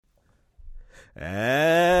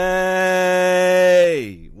Hey,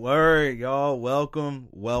 word, y'all. Welcome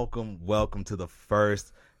to the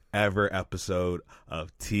first ever episode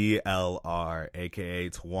of TLR, aka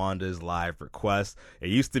Twanda's Live Request. It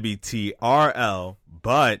used to be TRL,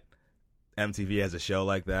 but MTV has a show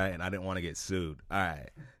like that, and I didn't want to get sued. All right,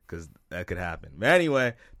 because that could happen. But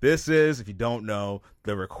anyway, this is, if you don't know,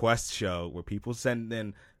 the request show where people send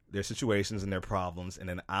in their situations and their problems, and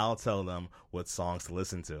then I'll tell them what songs to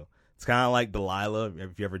listen to. It's kind of like Delilah,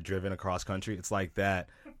 if you ever driven across country. It's like that,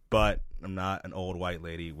 but I'm not an old white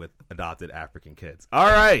lady with adopted African kids. All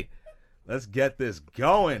right, let's get this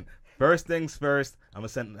going. First things first, I'm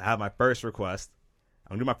going to have my first request.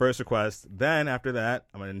 I'm going to do my first request. Then after that,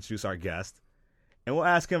 I'm going to introduce our guest. And we'll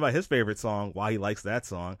ask him about his favorite song, why he likes that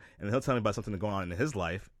song. And then he'll tell me about something that's going on in his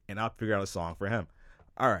life. And I'll figure out a song for him.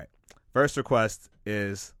 All right. First request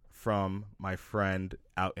is from my friend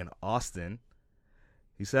out in Austin.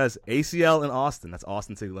 He says, ACL in Austin. That's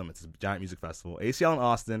Austin City Limits. It's a giant music festival. ACL in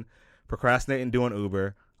Austin, procrastinating doing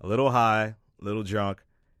Uber, a little high, a little drunk,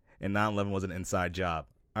 and 9/11 was an inside job.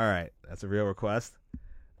 All right. That's a real request.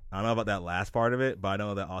 I don't know about that last part of it, but I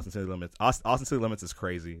know that Austin City Limits is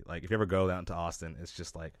crazy. Like, if you ever go down to Austin, it's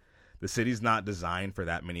just like the city's not designed for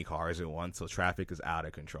that many cars at once, so traffic is out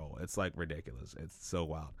of control. It's like ridiculous. It's so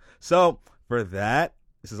wild. So for that,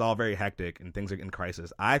 this is all very hectic and things are in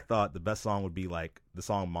crisis. I thought the best song would be like the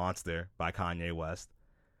song Monster by Kanye West,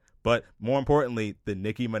 but more importantly, the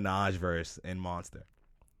Nicki Minaj verse in Monster.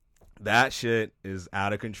 That shit is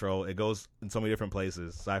out of control. It goes in so many different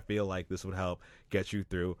places. So I feel like this would help get you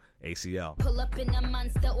through ACL. Pull up in a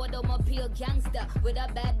monster automobile gangster with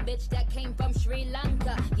a bad bitch that came from Sri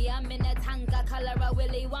Lanka. Yeah, I'm in a tanka, color a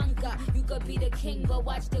Willy Wonka. You could be the king, but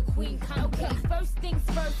watch the queen conquer. Okay, first things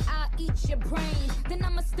first, I'll eat your brains. Then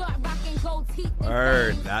I'ma start rocking gold teeth.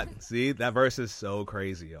 Word. That verse is so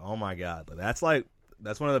crazy. Oh my God. That's one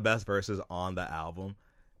of the best verses on the album.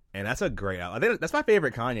 And that's a great album. I think that's my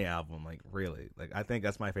favorite Kanye album, like, really. Like, I think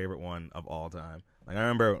that's my favorite one of all time. Like, I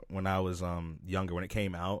remember when I was younger, when it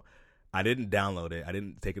came out, I didn't download it. I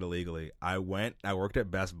didn't take it illegally. I worked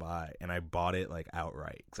at Best Buy, and I bought it, like,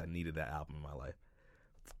 outright, because I needed that album in my life.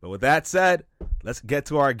 But with that said, let's get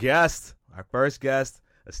to our guest, our first guest,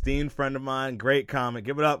 esteemed friend of mine, great comic.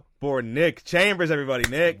 Give it up for Nick Chambers, everybody.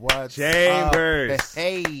 Nick What's Chambers. Up?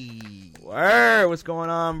 Hey. Word. What's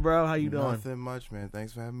going on, bro? How you doing? Nothing much, man.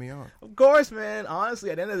 Thanks for having me on. Of course, man.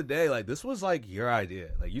 Honestly, at the end of the day, like, this was like your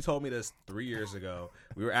idea. Like, you told me this 3 years ago.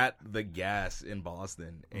 We were at the Gas in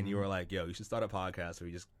Boston, and you were like, "Yo, you should start a podcast where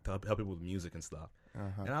you just help people with music and stuff."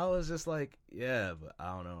 Uh-huh. And I was just like, "Yeah, but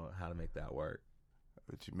I don't know how to make that work."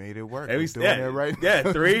 But you made it work. And We're doing it right now.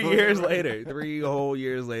 Yeah, 3 years later, 3 whole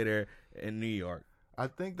years later in New York. I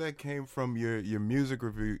think that came from your music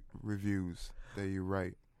reviews that you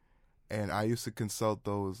write. And I used to consult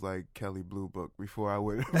those like Kelly Blue Book before I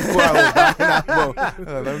would buy an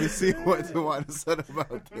album. Let me see what Tawanda said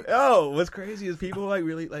about this. Yo, what's crazy is people like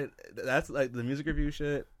really like that's like the music review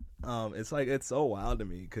shit. It's like it's so wild to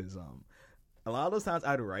me because a lot of those times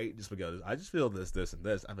I'd write just because I just feel this, and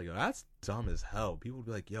this. I'm like, yo, that's dumb as hell. People would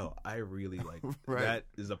be like, yo, I really like Right. that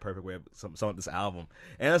is a perfect way of some of this album.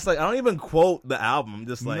 And it's like I don't even quote the album. I'm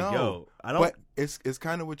just like, No, yo, I don't. But it's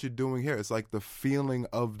kind of what you're doing here. It's like the feeling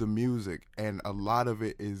of the music, and a lot of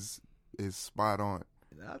it is spot on.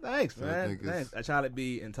 Thanks, So I man. think Thanks. I try to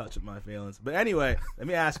be in touch with my feelings. But anyway, let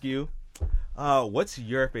me ask you, what's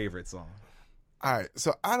your favorite song? All right,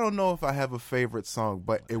 so I don't know if I have a favorite song,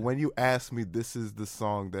 but when you ask me, this is the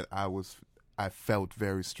song that I felt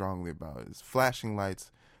very strongly about. It's "Flashing Lights"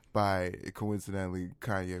 by, coincidentally,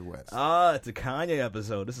 Kanye West. It's a Kanye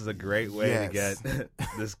episode. This is a great way to Yes. get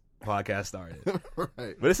this podcast started.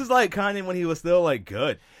 Right. But this is like Kanye when he was still like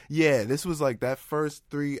good. Yeah, this was like that first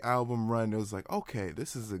 3-album run. It was like, okay,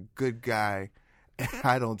 this is a good guy. And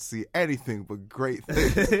I don't see anything but great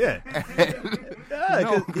things. Yeah. Yeah,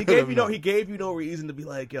 No, because he gave you no reason to be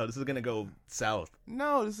like, yo, this is gonna go south.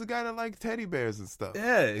 No, this is a guy that liked teddy bears and stuff.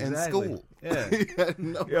 Yeah, exactly. In school. Yeah. He had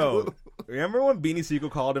no Yo, clue. remember when Beanie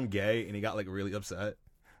Siegel called him gay and he got like really upset?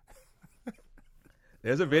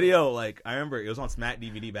 There's a video, like, I remember it was on Smack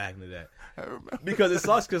DVD back in the day. I remember. Because it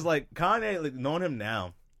sucks, because, like, Kanye, like, knowing him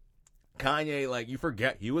now, Kanye, like, you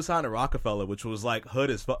forget, he was signed to Rockefeller, which was, like, hood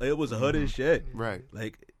as fuck. It was hood as shit. Right.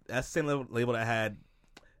 Like, that's the same label that had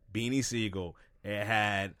Beanie Siegel. It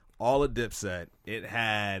had all of Dipset. It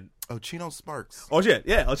had... Oh, Chino Sparks. Oh, shit.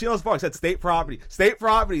 Yeah, Chino Sparks had State Property. State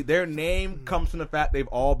Property, their name comes from the fact they've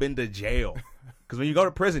all been to jail. Because when you go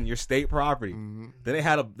to prison, you're state property. Mm-hmm. Then they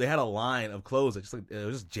had a line of clothes that just like it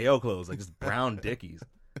was just jail clothes, like just brown Dickies.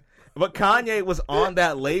 But Kanye was on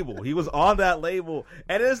that label. He was on that label.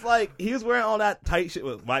 And it's like, he was wearing all that tight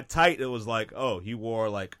shit. By tight, it was like, oh, he wore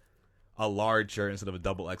like a large shirt instead of a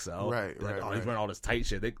double XL. Right. He's wearing all this tight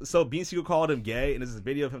shit. So Beansy called him gay, and there's this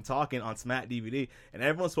video of him talking on Smack DVD, and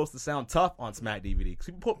everyone's supposed to sound tough on Smack DVD.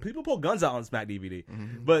 'Cause people pull guns out on Smack DVD.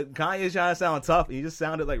 Mm-hmm. But Kanye's trying to sound tough, and he just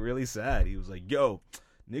sounded like really sad. He was like, yo,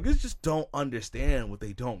 niggas just don't understand what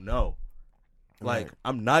they don't know. Like, Right.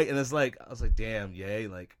 I'm not, and it's like, I was like, damn, yay,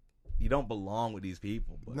 like, you don't belong with these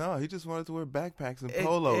people. But No, he just wanted to wear backpacks and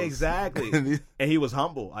polos. Exactly. And And he was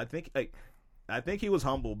humble. I think he was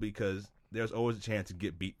humble because there's always a chance to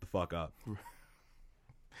get beat the fuck up.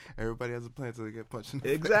 everybody has a plan until they get punched in the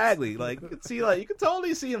face. Exactly. Like, you can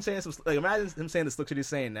totally see him saying some, like, imagine him saying the slick shit he's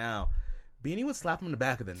saying now. Beanie would slap him in the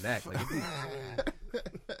back of the neck. Like,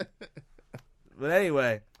 but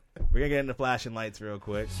anyway, we're gonna get into flashing lights real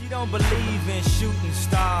quick. She don't believe in shooting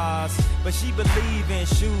stars, but she believe in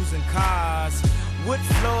shoes and cars. Wood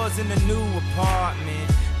floors in the new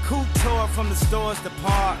apartment. Couture from the store's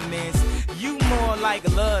departments. You more like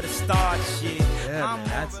love to start shit. Yeah, I'm man,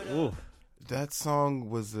 that's over oof. That song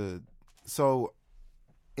was so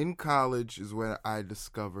in college is when I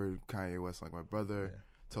discovered Kanye West. Like, my brother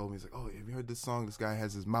told me, he's like, oh, have you heard this song? This guy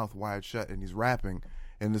has his mouth wide shut and he's rapping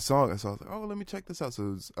in the song. And so I was like, oh, let me check this out. So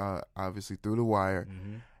it was obviously Through the Wire.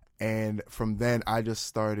 Mm-hmm. And from then I just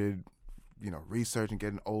started, researching,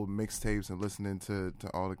 getting old mixtapes and listening to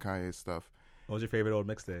all the Kanye stuff. What was your favorite old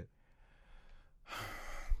mixtape?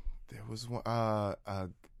 There was one,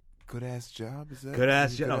 Good Ass Job, is that? Good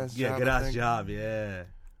ass job. Ass Yeah, Job, good I ass think? job. Yeah.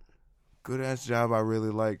 Good Ass Job I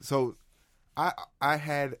really like. So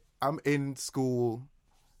I'm in school,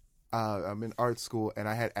 I'm in art school, and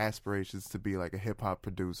I had aspirations to be like a hip hop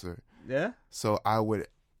producer. Yeah. So I would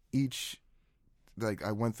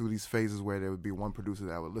I went through these phases where there would be one producer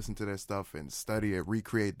that I would listen to their stuff and study it,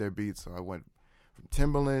 recreate their beats. So I went from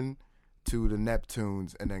Timbaland to the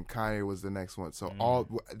Neptunes, and then Kanye was the next one. So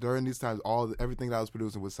during these times, everything that I was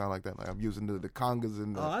producing would sound like that. Like, I'm using the congas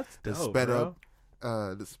and That's the dope, sped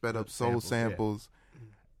bro. up soul samples.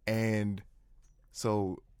 And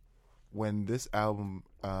so when this album,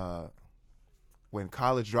 when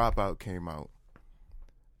College Dropout came out,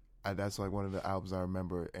 that's like one of the albums I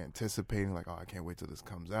remember anticipating, like, oh, I can't wait till this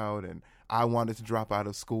comes out. And I wanted to drop out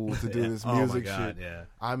of school to do this music shit. Yeah.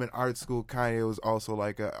 I'm in art school. Kanye was also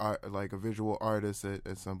like a visual artist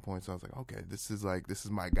at some point. So I was like, okay, this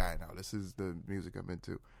is my guy now. This is the music I'm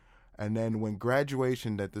into. And then when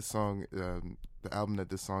Graduation, that this song, the album that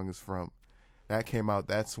this song is from, that came out,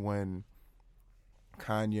 that's when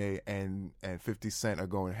Kanye and 50 Cent are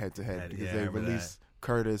going head to head, because they released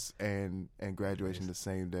Curtis and Graduation the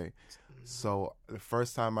same day. So the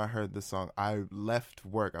first time I heard this song, I left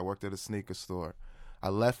work. I worked at a sneaker store. I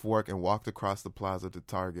left work and walked across the plaza to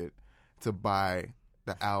Target to buy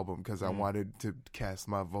the album because I wanted to cast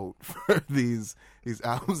my vote for these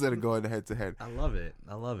albums that are going head to head. I love it.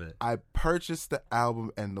 I purchased the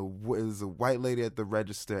album, and there was a white lady at the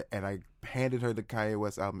register, and I handed her the Kanye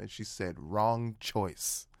West album, and she said, "Wrong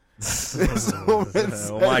choice."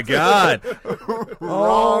 Oh my god!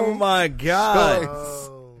 Oh my god! Choice.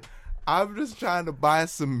 I'm just trying to buy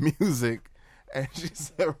some music, and she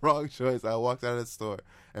said, "Wrong choice." I walked out of the store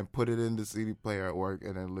and put it in the CD player at work,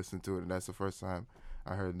 and then listened to it, and that's the first time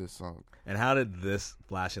I heard this song. And how did this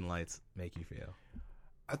Flashing Lights make you feel?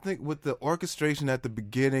 I think with the orchestration at the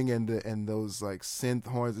beginning and those like synth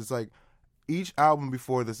horns, it's like each album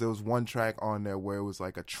before this, there was one track on there where it was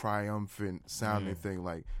like a triumphant sounding thing.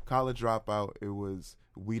 Like College Dropout, it was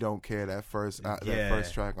We Don't Care, that first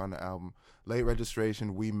track on the album. Late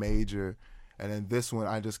Registration, We Major, and then this one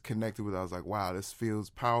I just connected with. I was like, wow, this feels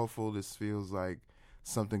powerful. This feels like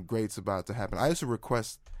something great's about to happen. I used to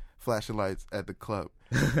request Flashing Lights at the club,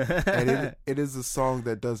 and it is a song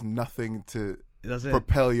that does nothing to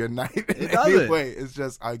propel your night in any way. It's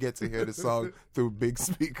just I get to hear the song through big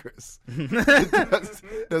speakers.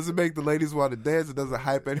 It doesn't make the ladies want to dance. It doesn't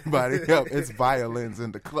hype anybody up. It's violins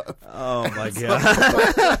in the club. Oh my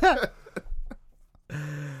god!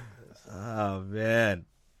 Oh man.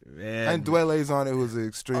 And Dwele's on it, who's an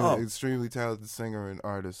extremely talented singer and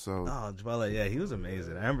artist. So Dwele, yeah, he was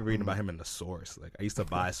amazing. I remember reading about him in the Source. Like, I used to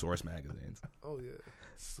buy Source magazines. Oh yeah,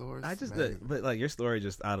 Source. But like your story,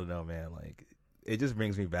 just I don't know, man. Like, it just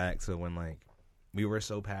brings me back to when like we were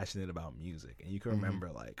so passionate about music, and you can remember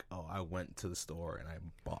like, oh, I went to the store and I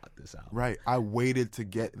bought this album. Right, I waited to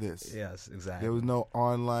get this. Yes, exactly. There was no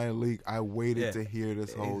online leak. I waited to hear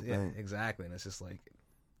this whole thing. Exactly, and it's just like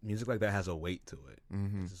music like that has a weight to it.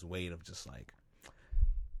 It's this weight of just like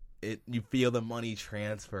you feel the money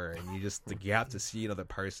transfer, and you have to see another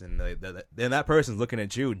person. Then that person's looking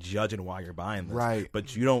at you, judging why you're buying this. Right.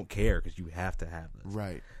 But you don't care because you have to have this.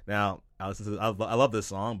 Right. Now, I love this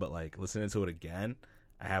song, but like listening to it again,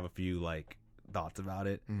 I have a few like thoughts about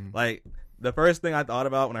it. Like the first thing I thought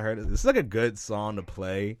about when I heard it, this is like a good song to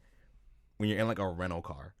play when you're in like a rental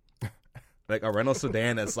car. Like a rental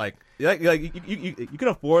sedan that's like you can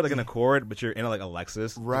afford like an Accord, but you're in like a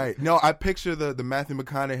Lexus. Right. No, I picture the Matthew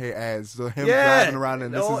McConaughey ads. So him driving around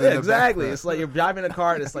and this is in exactly. The it's like you're driving a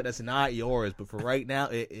car and it's like that's not yours, but for right now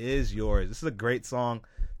it is yours. This is a great song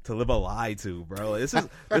to live a lie to, bro. This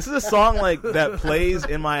is a song like that plays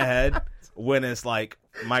in my head when it's like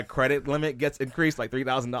my credit limit gets increased like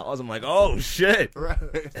 $3,000. I'm like, oh shit. Right.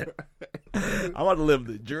 I'm about to live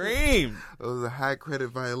the dream. Those are high credit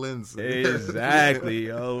violins. Exactly,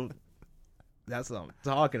 yo. That's what I'm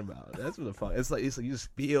talking about. That's what the fuck. It's like you just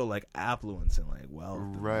feel like affluence and like wealth.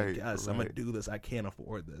 Right. Yes, I'm gonna do this. I can't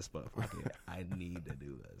afford this, but fuck it, I need to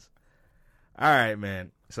do this. All right,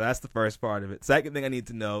 man. So that's the first part of it. Second thing I need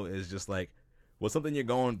to know is just like, what's something you're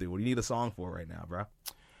going through? What do you need a song for right now, bro?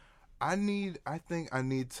 I think I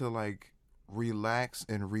need to like relax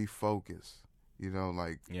and refocus. You know,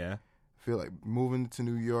 like Yeah. I feel like moving to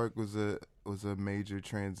New York was a major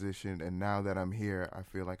transition, and now that I'm here, I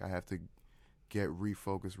feel like I have to get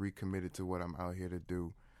refocused, recommitted to what I'm out here to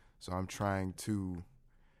do. So I'm trying to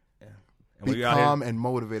be calm and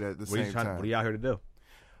motivated at the same time. What are you out here to do?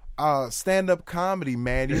 Stand-up comedy,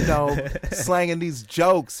 man. You know, slanging these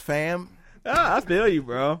jokes, fam. I feel you,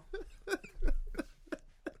 bro.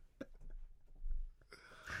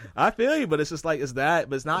 I feel you, but it's just like it's that.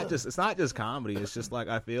 But it's not just comedy. It's just like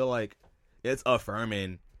I feel like it's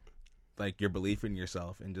affirming like your belief in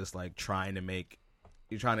yourself and just like trying to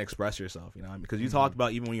express yourself, you know, because you talked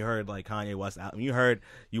about even when you heard like Kanye West album,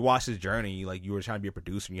 you watched his journey, like you were trying to be a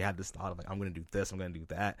producer and you had this thought of like I'm gonna do this, I'm gonna do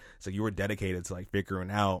that, so you were dedicated to like figuring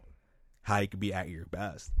out how you could be at your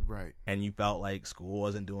best, right? And you felt like school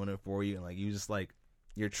wasn't doing it for you, and like you just like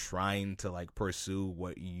you're trying to like pursue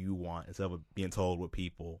what you want instead of being told what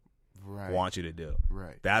people want you to do.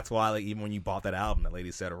 Right. That's why, like, even when you bought that album, the lady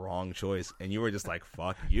said a wrong choice, and you were just like,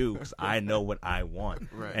 "Fuck you," because I know what I want.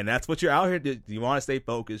 Right. And that's what you're out here. Do you want to stay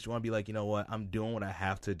focused? You want to be like, you know what? I'm doing what I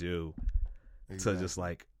have to do to just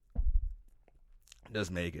like just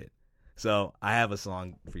make it. So I have a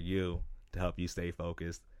song for you to help you stay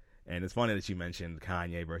focused. And it's funny that you mentioned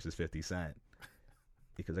Kanye versus 50 Cent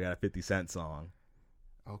because I got a 50 Cent song.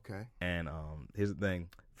 Okay. And here's the thing.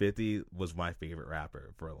 50 was my favorite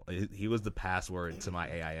rapper. He was the password to my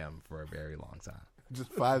AIM for a very long time.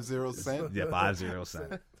 Just 50 Cent? Yeah, 50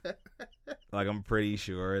 Cent. Like, I'm pretty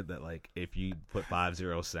sure that, like, if you put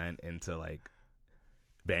 50 Cent into, like,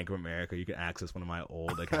 Bank of America, you can access one of my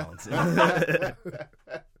old accounts.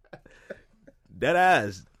 Dead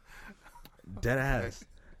ass.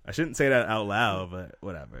 I shouldn't say that out loud, but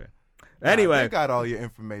whatever. Anyway, I got all your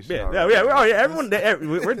information. Everyone,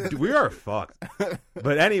 we are fucked.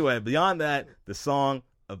 But anyway, beyond that, the song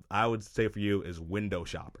I would say for you is "Window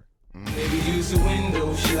Shopper." Maybe you's a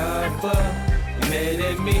window shopper. You mad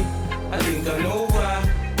at me? I think I know why.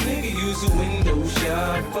 Nigga, you's a window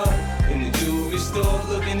shopper. In the jewelry store,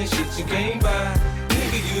 looking at shit you can't buy.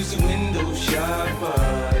 Nigga, you's a window shopper.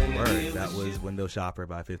 Word, that was "Window Shopper"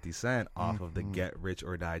 by 50 Cent off of the Get Rich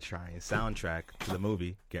or Die Trying soundtrack to the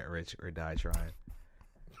movie Get Rich or Die Trying.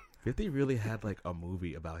 50 really had like a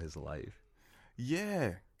movie about his life.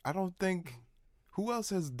 Yeah, I don't think who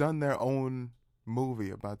else has done their own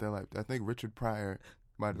movie about their life. I think Richard Pryor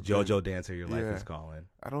might have. JoJo Dancer, Your Life Is Calling.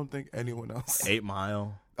 I don't think anyone else. 8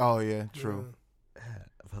 Mile. Oh yeah, true.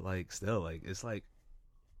 But like, still, like,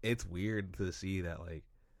 it's weird to see that like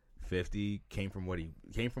 50 came from where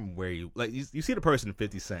you like you see the person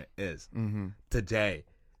 50 Cent is today,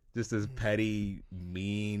 just this petty,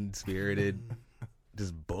 mean spirited,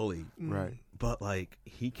 just bully, right? But like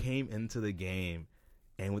he came into the game,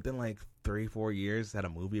 and within like 3-4 years he had a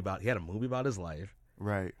movie about his life.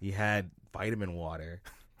 Right. He had Vitamin Water.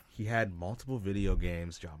 He had multiple video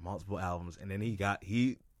games, dropped multiple albums, and then he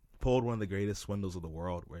pulled one of the greatest swindles of the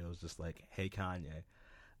world, where it was just like, "Hey Kanye,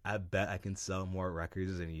 I bet I can sell more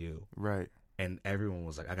records than you." Right. And everyone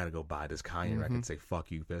was like, "I gotta go buy this Kanye record and say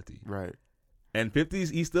fuck you, 50." Right. And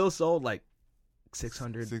 50's he still sold like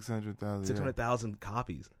 600,000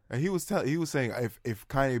 copies. And he was saying if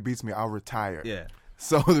Kanye beats me, I'll retire. Yeah.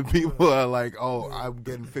 So the people are like, "Oh, I'm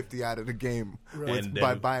getting 50 out of the game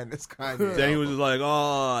by buying this Kanye." Then he was just like,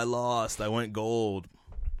 "Oh, I lost. I went gold."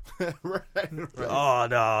 right. Oh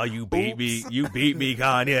no, you beat me. You beat me,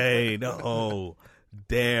 Kanye. No.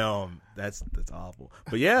 Damn. That's awful.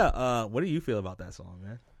 But yeah, what do you feel about that song,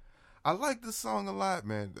 man? I like this song a lot,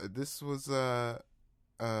 man. This was I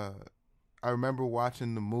remember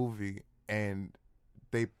watching the movie and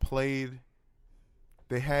they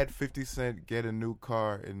had 50 Cent get a new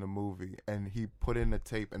car in the movie, and he put in a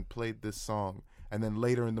tape and played this song, and then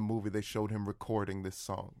later in the movie they showed him recording this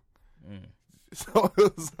song. So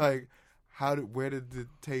it was like, where did the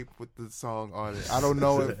tape with the song on it? I don't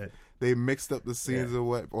know if they mixed up the scenes or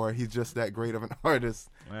what, or he's just that great of an artist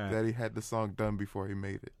that he had the song done before he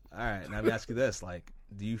made it. All right, now let me ask you this: like,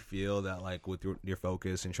 do you feel that like with your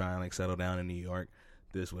focus and trying to like settle down in New York,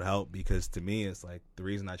 this would help? Because to me, it's like the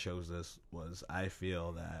reason I chose this was I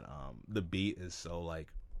feel that the beat is so like.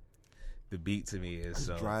 The beat to me is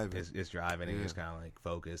so it's driving and you're just kind of like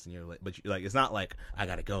focused and you're like, but you're like, it's not like I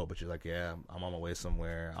gotta go, but you're like, yeah, I'm on my way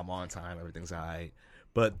somewhere, I'm on time, everything's alright.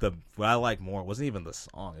 But what I like more wasn't even the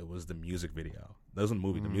song, it was the music video. That was the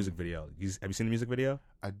movie, the music video. Have you seen the music video?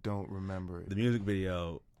 I don't remember it. The music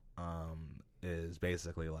video is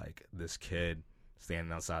basically like this kid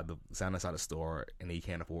standing outside the store and he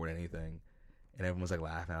can't afford anything, and everyone's like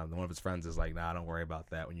laughing at him. One of his friends is like, nah, don't worry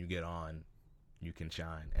about that. When you get on, you can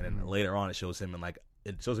shine. And then later on it shows him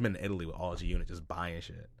in Italy with all his units just buying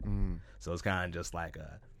shit. So it's kind of just like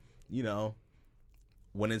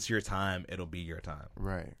when it's your time, it'll be your time.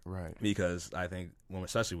 Right. Because I think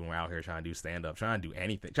especially when we're out here trying to do stand up, trying to do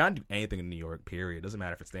anything in New York, period. It doesn't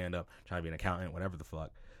matter if it's stand up, trying to be an accountant, whatever the fuck.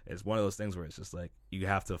 It's one of those things where it's just like you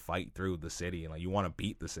have to fight through the city and like you want to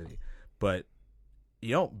beat the city. But you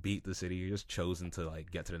don't beat the city, you're just chosen to like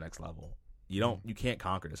get to the next level. You can't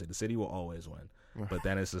conquer the city. The city will always win. But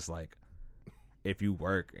then it's just like, if you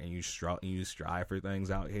work and you strive for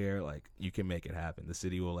things out here, like you can make it happen. The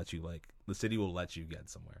city will let you get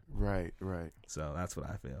somewhere. Right. So that's what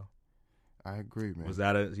I feel. I agree, man. Do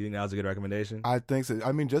you think that was a good recommendation? I think so.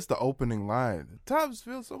 I mean, just the opening line. Tops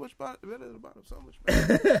feel so much better than the bottom, so much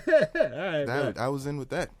better. All right, I was in with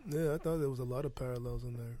that. Yeah, I thought there was a lot of parallels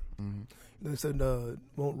in there. Mm-hmm. They said,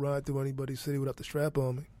 won't ride through anybody's city without the strap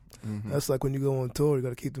on me. Mm-hmm. That's like when you go on tour, you got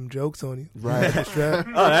to keep them jokes on you. Right. The strap.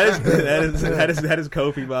 Oh, that is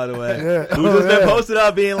Kofi, by the way. Yeah. Who's just been posted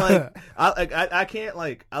up being like, I can't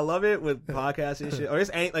like, I love it with podcasts and shit. Or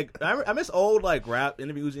just ain't like, I miss old like rap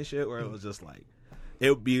interviews and shit where it was just like, it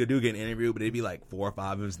would be a dude getting interviewed, but it'd be like 4 or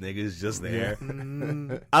 5 of his niggas just there.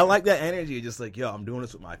 Yeah. I like that energy. Just like, yo, I'm doing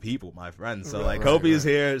this with my people, my friends. So like, Kobe is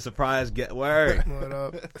here. Surprise, get word. What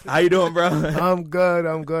up? How you doing, bro? I'm good.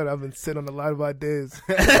 I've been sitting on a lot of ideas.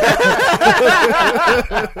 Well, fuck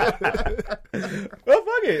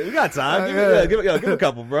it. We got time. Give a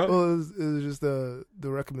couple, bro. Well, it was just the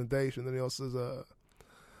recommendation. Then he also says,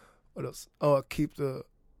 what else? Oh, I keep the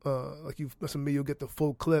like you listen to me, you'll get the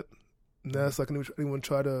full clip. And that's like anyone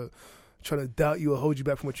try to doubt you or hold you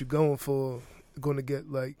back from what you're going for, going to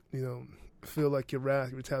get like, feel like your wrath,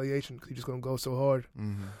 your retaliation, because you're just going to go so hard.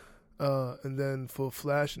 Mm-hmm. And then for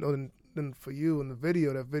Flash, then for you in the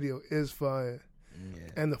video, that video is fire.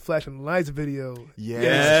 Yeah. And the Flash and Lights video.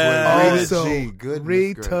 Yes. Also,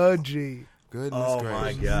 Rita G. Goodness oh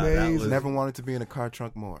gracious. My god! That was... Never wanted to be in a car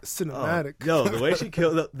trunk more. Cinematic. Yo, the way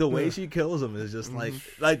she she kills him is just like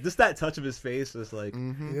just that touch of his face is like.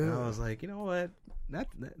 Yeah. I was like, you know what?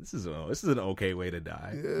 This is an okay way to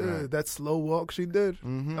die. Yeah, right. That slow walk she did.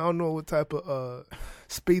 I don't know what type of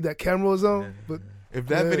speed that camera was on, but if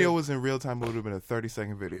that video was in real time, it would have been a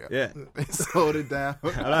 30-second video. Yeah, slowed it down.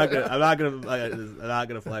 I'm not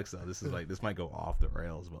gonna flex though. This might go off the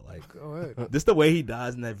rails, but like, go ahead. Just the way he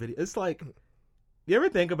dies in that video, it's like, you ever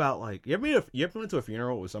think about like, you ever been to a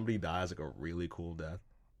funeral where somebody dies like a really cool death?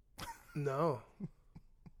 No.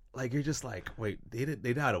 Like you're just like, wait, they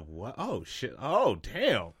died of what? Oh shit! Oh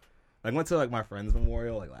damn! I went to like my friend's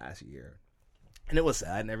memorial like last year, and it was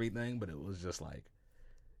sad and everything, but it was just like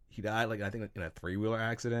he died like I think in a 3-wheeler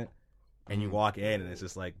accident, and you walk in and it's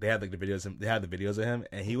just like they had the videos of him,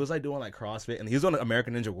 and he was like doing like CrossFit, and he was on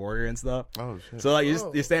American Ninja Warrior and stuff. Oh shit! So like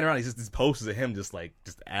you're standing around, he's just these posters of him just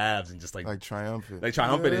abs and just like triumphant, and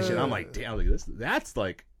shit. And I'm like, damn, like that's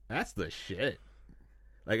the shit.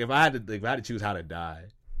 Like if I had to choose how to die.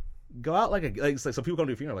 Go out like so people come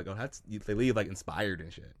to a funeral like, oh, they leave like inspired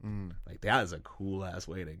and shit. Like that is a cool ass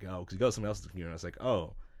way to go, because you go to somebody else's funeral, it's like,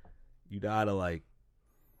 oh, you died of like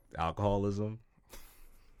alcoholism.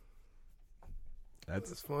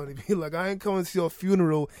 That's funny. Be like, I ain't coming to your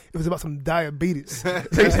funeral if it's about some diabetes. You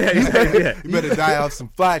better die off some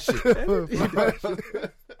fly shit.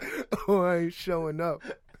 Oh, I ain't showing up.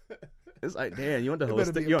 It's like, damn, you want the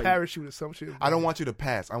holistic? Better be a parachute or some shit. Bro. I don't want you to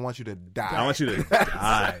pass. I want you to die. I want you to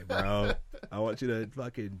die, bro. I want you to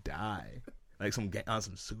fucking die. like on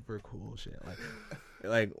some super cool shit.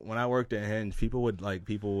 Like when I worked at Hinge, people would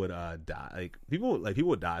die. Like people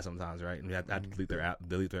would die sometimes, right? And you have to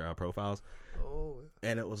delete their profiles. Oh.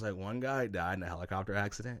 And it was like one guy died in a helicopter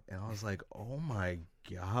accident, and I was like, oh my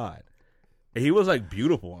god. And he was like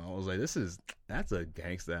beautiful, and I was like, that's a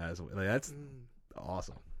gangsta ass. Like that's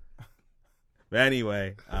awesome. But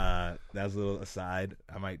anyway, that's a little aside.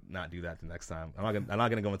 I might not do that the next time. I'm not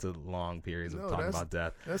gonna go into long periods of talking about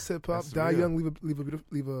death. That's hip hop. That's Die real. young,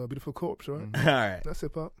 leave a beautiful corpse, right? All right, That's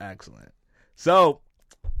hip hop. excellent. So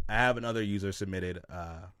I have another user submitted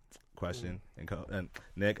question, and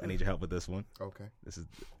Nick, I need your help with this one. Okay. This is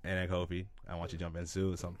and Kofi. I want you to jump in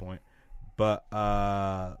too at some point. But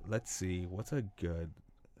let's see, what's a good?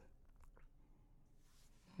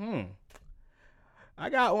 I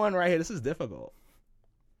got one right here. This is difficult.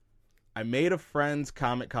 I made a friend's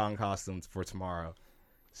Comic-Con costumes for tomorrow,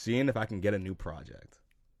 seeing if I can get a new project.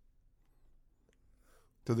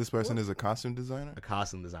 So this person is a costume designer? A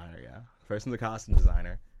costume designer, yeah. Person's a costume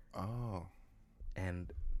designer, Oh.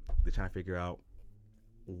 and they're trying to figure out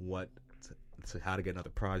how to get another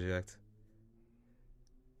project.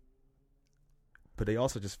 But they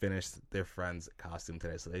also just finished their friend's costume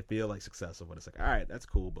today, so they feel like successful. But it's like, all right, that's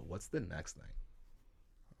cool, but what's the next thing?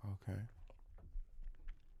 Okay.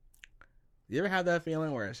 You ever have that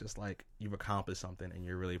feeling where it's just like you've accomplished something and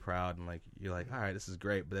you're really proud and like you're like, all right, this is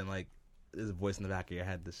great, but then like there's a voice in the back of your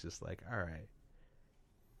head that's just like, all right,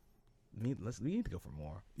 we need to go for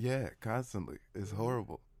more. Yeah, constantly. It's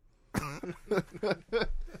horrible.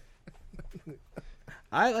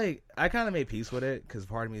 I kind of made peace with it because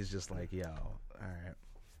part of me is just like, yo, all right,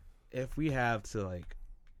 if we have to like,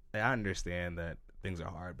 I understand that things are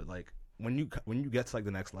hard, but like when you get to like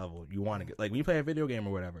the next level, you want to get like when you play a video game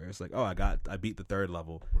or whatever, it's like, oh, I beat the third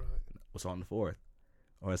level. Right. What's on the fourth?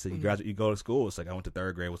 Or it's like you graduate, you go to school. It's like I went to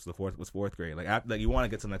third grade. What's fourth grade? Like you want to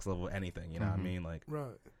get to the next level of anything. You know what I mean? Like,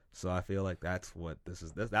 Right. so I feel like that's what this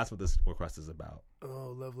is. That's what this request is about.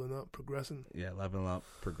 Oh, leveling up, progressing. Yeah, leveling up,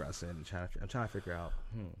 progressing. I'm trying to figure out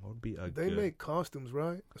what would be a They good. make costumes,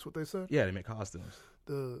 right? That's what they said. Yeah, they make costumes.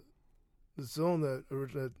 The song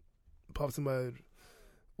that pops in my head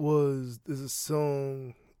there's a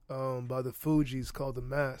song by the Fugees called "The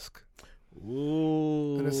Mask,"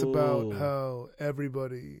 Ooh. and it's about how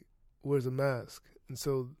everybody wears a mask, and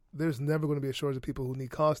so there's never going to be a shortage of people who need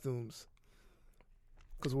costumes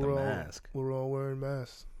because we're all wearing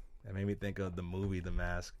masks. That made me think of the movie The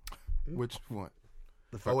Mask. Which one?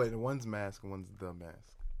 Oh wait, one's Mask and one's The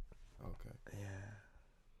Mask. Okay. Yeah.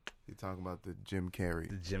 You're talking about the Jim Carrey.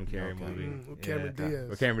 The Jim Carrey Okay. movie. With Cameron Diaz.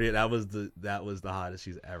 With Cameron Diaz. That was the hottest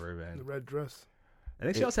she's ever The been. red dress. I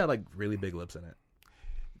think she also had like really big lips in it.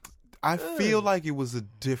 I feel like it was a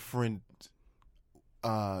different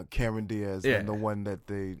Cameron Diaz than the one that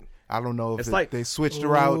they. I don't know if they switched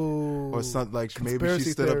her out or something. Like maybe she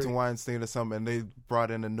Conspiracy stood up theory. to Weinstein or something, and they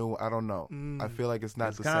brought in a new. I don't know. I feel like it's not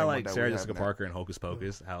It's the kind same of one like that Sarah we Jessica have now. Parker in Hocus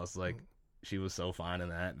Pocus. How it's like she was so fine in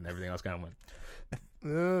that, and everything else kind of went.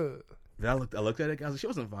 Yeah. Then I looked at it. I was like, she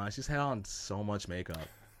wasn't fine. She's had on so much makeup.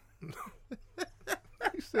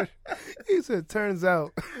 He said, turns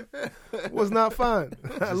out, was not fine.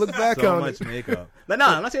 I look back So on much it. makeup. But no,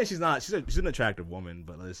 I'm not saying she's not. She's an attractive woman,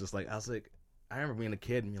 but it's just like I was like, I remember being a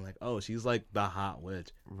kid and being like, oh, she's like the hot witch.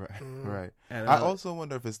 Right, right. And I also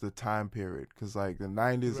wonder if it's the time period, because like the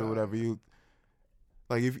 90s or whatever,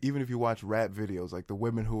 even if you watch rap videos, like the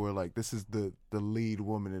women who are like, this is the lead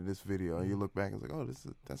woman in this video, and you look back and it's like, oh,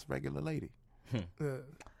 that's a regular lady. Yeah.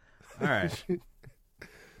 All right.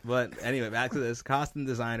 But anyway, back to this costume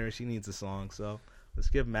designer. She needs a song, so let's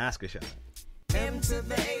give Mask a shot. M to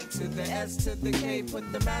the A to the S to the K.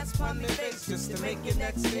 Put the mask on their face just to make it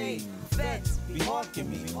next day. Feds be hawking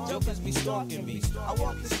me, jokers be stalking me. I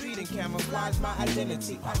walk the street and camouflage my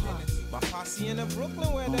identity. My posse in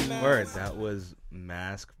Brooklyn wear the mask. Word, that was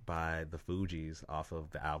Mask by the Fugees off of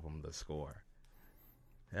the album The Score.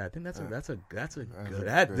 Yeah, I think that's a good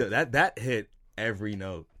that hit every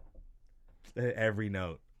note. It hit every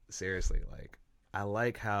note. Seriously, like I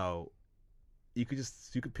like how you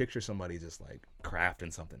could picture somebody just like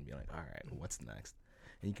crafting something and be like, all right, what's next?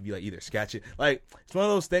 And you could be like either sketch it. Like it's one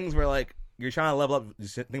of those things where like you're trying to level up,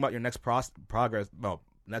 just think about your next project,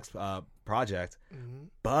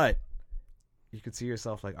 but you could see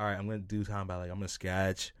yourself like, all right, I'm gonna do time by like I'm gonna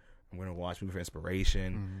sketch, I'm gonna watch movie for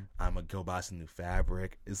inspiration, I'm gonna go buy some new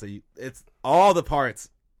fabric. It's all the parts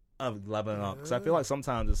of leveling up. Because I feel like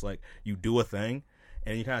sometimes it's like you do a thing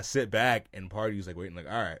and you kind of sit back and part of you's like waiting, like,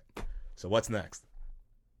 all right, so what's next?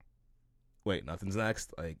 Wait, nothing's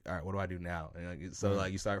next. Like, all right, what do I do now? And like, so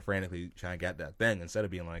like you start frantically trying to get that thing instead of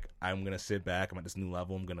being like, I'm gonna sit back. I'm at this new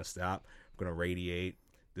level. I'm gonna stop. I'm gonna radiate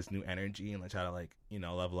this new energy and like try to like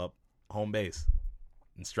level up home base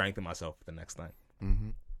and strengthen myself for the next night. Mm-hmm.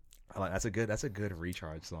 I like that's a good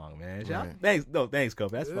recharge song, man. Right. Thanks,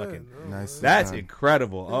 Kobe. That's fucking Nice. that's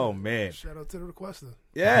incredible. Oh man. Shout out to the requester.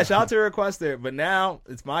 Yeah, shout out to the requester. But now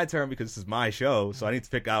it's my turn because this is my show, so I need to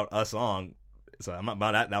pick out a song. So I'm not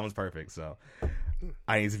that one's perfect. So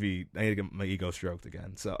I need to get my ego stroked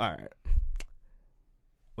again. So all right.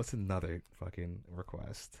 What's another fucking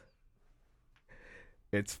request?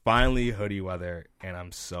 It's finally hoodie weather, and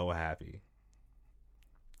I'm so happy.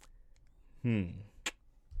 Hoodie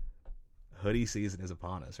season is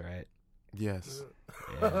upon us, right? Yes.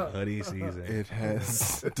 Yeah, hoodie season. It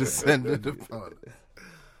has descended upon us.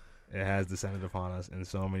 It has descended upon us in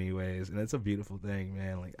so many ways, and it's a beautiful thing,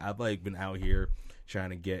 man. Like I've like been out here trying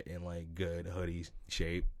to get in like good hoodie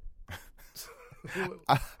shape.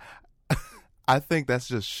 I think that's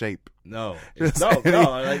just shape. No. Just No.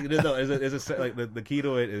 Like there's a like the key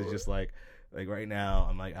to it is just like right now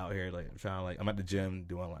I'm like out here like I'm trying to like I'm at the gym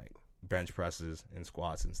doing like bench presses and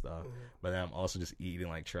squats and stuff, but then I'm also just eating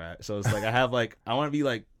like trash. So it's like I want to be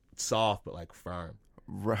like soft but like firm.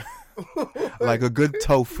 Right. Like a good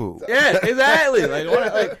tofu. Yeah, exactly. Like,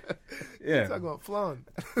 yeah. Talking about flan.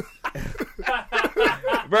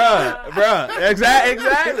 bruh. Exactly.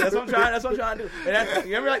 That's what I'm trying to do. And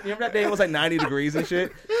you remember that day it was like 90 degrees and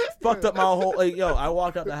shit? Fucked up my whole I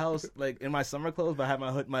walked out the house like in my summer clothes, but I had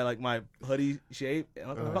my hoodie shape.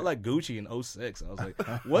 And I felt like Gucci in 06. I was like,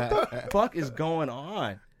 what the fuck is going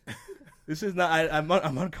on? This is not.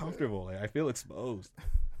 I'm uncomfortable. Like, I feel exposed.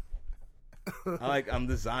 I'm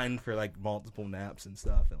designed for like multiple naps and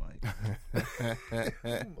stuff, and like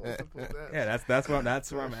yeah, that's where I'm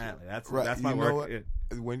at. Like, that's my work.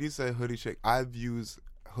 When you say hoodie shape, I've used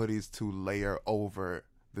hoodies to layer over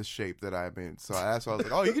the shape that I'm in. So that's why I was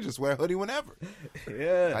like, oh, you can just wear a hoodie whenever.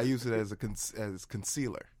 Yeah, I use it as as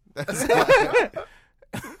concealer. That's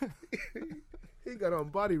He got on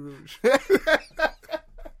body rouge.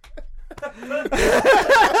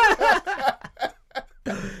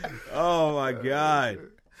 Oh my god,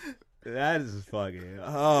 that is fucking.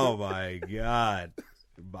 Oh my god,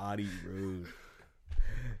 body rouge.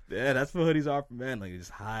 Yeah, that's what hoodies are for men. Like, just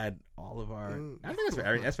hide all of our. I think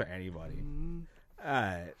that's for anybody. All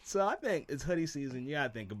right, so I think it's hoodie season. You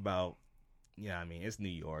gotta think about. Yeah, I mean it's New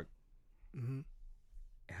York. And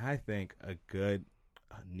I think a good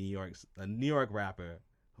New York rapper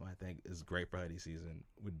who I think is great for hoodie season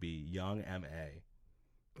would be Young M.A.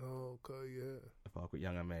 Oh, okay, yeah. I fuck with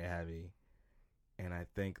Young M.A. heavy. And I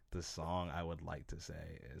think the song I would like to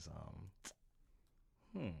say is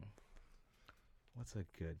what's a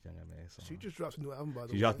good Young M.A. song? She just dropped a new album, by the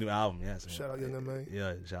way. She dropped a new album, yes. Shout out Young M.A.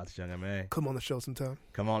 Yeah, shout out to Young M.A. Come on the show sometime.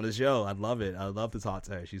 Come on the show. I'd love it. I'd love to talk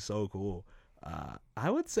to her. She's so cool. I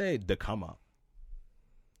would say "Da Come Up"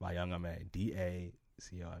 by Young M.A.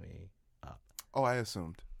 DACOME up. Oh, I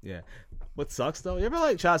assumed. Yeah. What sucks though? You ever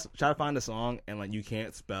like try to find a song and like you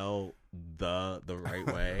can't spell the right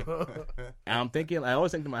way? And I'm thinking, I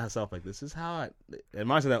always think to myself like, this is how it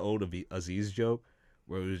reminds me of that old Aziz joke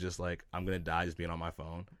where it was just like, I'm gonna die just being on my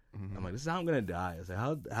phone. I'm like, this is how I'm gonna die. It's like,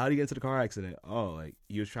 how did you get into the car accident? Oh, like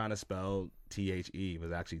he was trying to spell THE, it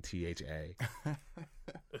was actually THA.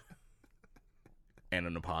 And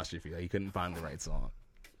an apostrophe. Like, he couldn't find the right song.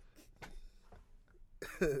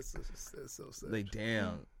 That's so sad. Like,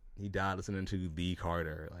 damn, he died listening to The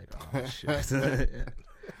Carter. Like, oh shit.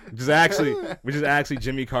 which is actually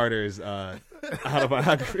Jimmy Carter's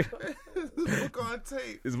autobiography.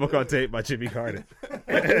 His book on tape by Jimmy Carter.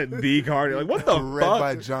 The Carter. Like, what the Read fuck?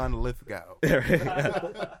 by John Lithgow.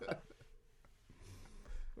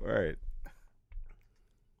 Right.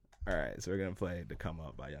 All right, so we're gonna play "To Come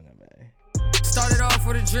Up" by Young M.A. Started off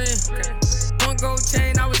with a dream. One gold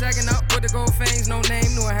chain, I was acting up with the gold fangs, no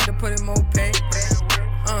name, knew I had to put in more pay.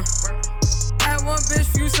 I had one bitch,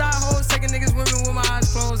 few side hoes, taking niggas women with my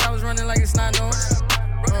eyes closed. I was running like it's not noise.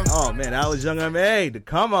 Oh man, that was Young M.A. To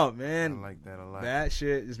Come Up, man. I like that a lot. That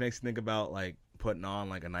shit just makes you think about like putting on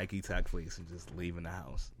like a Nike Tech fleece and just leaving the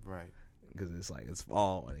house. Right. Because it's like it's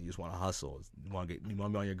fall and you just want to hustle. You want to be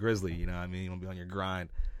on your grizzly, you know what I mean? You want to be on your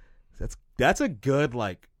grind. That's a good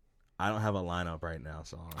like. I don't have a lineup right now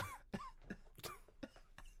song.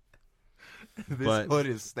 This hood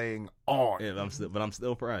is staying on. Yeah, but I'm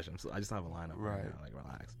still fresh. I just don't have a lineup right now. Like,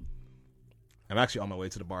 relax. I'm actually on my way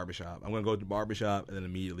to the barbershop. I'm gonna go to the barbershop and then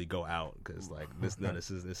immediately go out because like this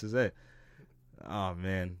is it. Oh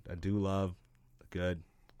man, I do love a good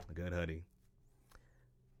hoodie.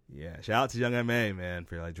 Yeah, shout out to Young M.A. man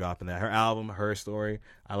for like dropping that. Her album, Her Story,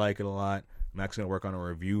 I like it a lot. I'm actually going to work on a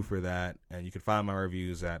review for that, and you can find my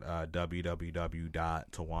reviews at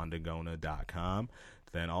www.tawandagona.com.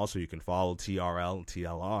 Then also you can follow TRL and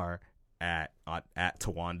TLR at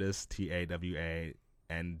Tawandus,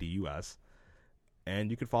 TAWANDUS.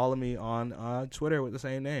 And you can follow me on Twitter with the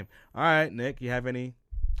same name. All right, Nick, you have any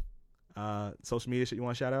social media shit you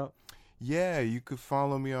want to shout out? Yeah, you could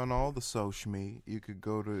follow me on all the social media. You could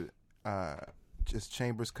go to just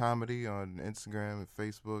Chambers Comedy on Instagram and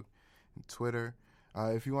Facebook and Twitter.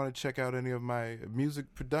 If you want to check out any of my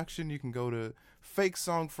music production, you can go to Fake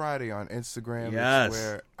Song Friday on Instagram. Yes.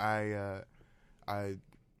 Where I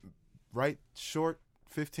write short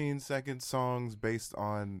 15-second songs based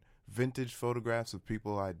on vintage photographs of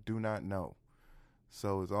people I do not know.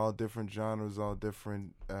 So it's all different genres, all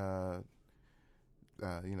different types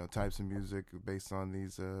of music based on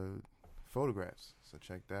these photographs. So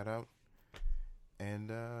check that out.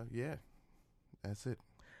 And yeah, that's it.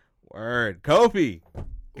 Word. Kofi,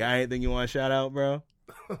 got anything you want to shout out, bro?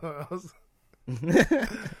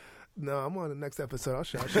 No, I'm on the next episode. I'll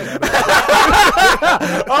shout out.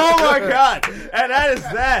 Oh my God. And that is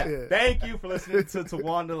that. Yeah. Thank you for listening to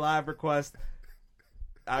Tawanda Live Request.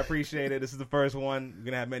 I appreciate it. This is the first one. We're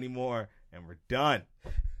going to have many more, and we're done.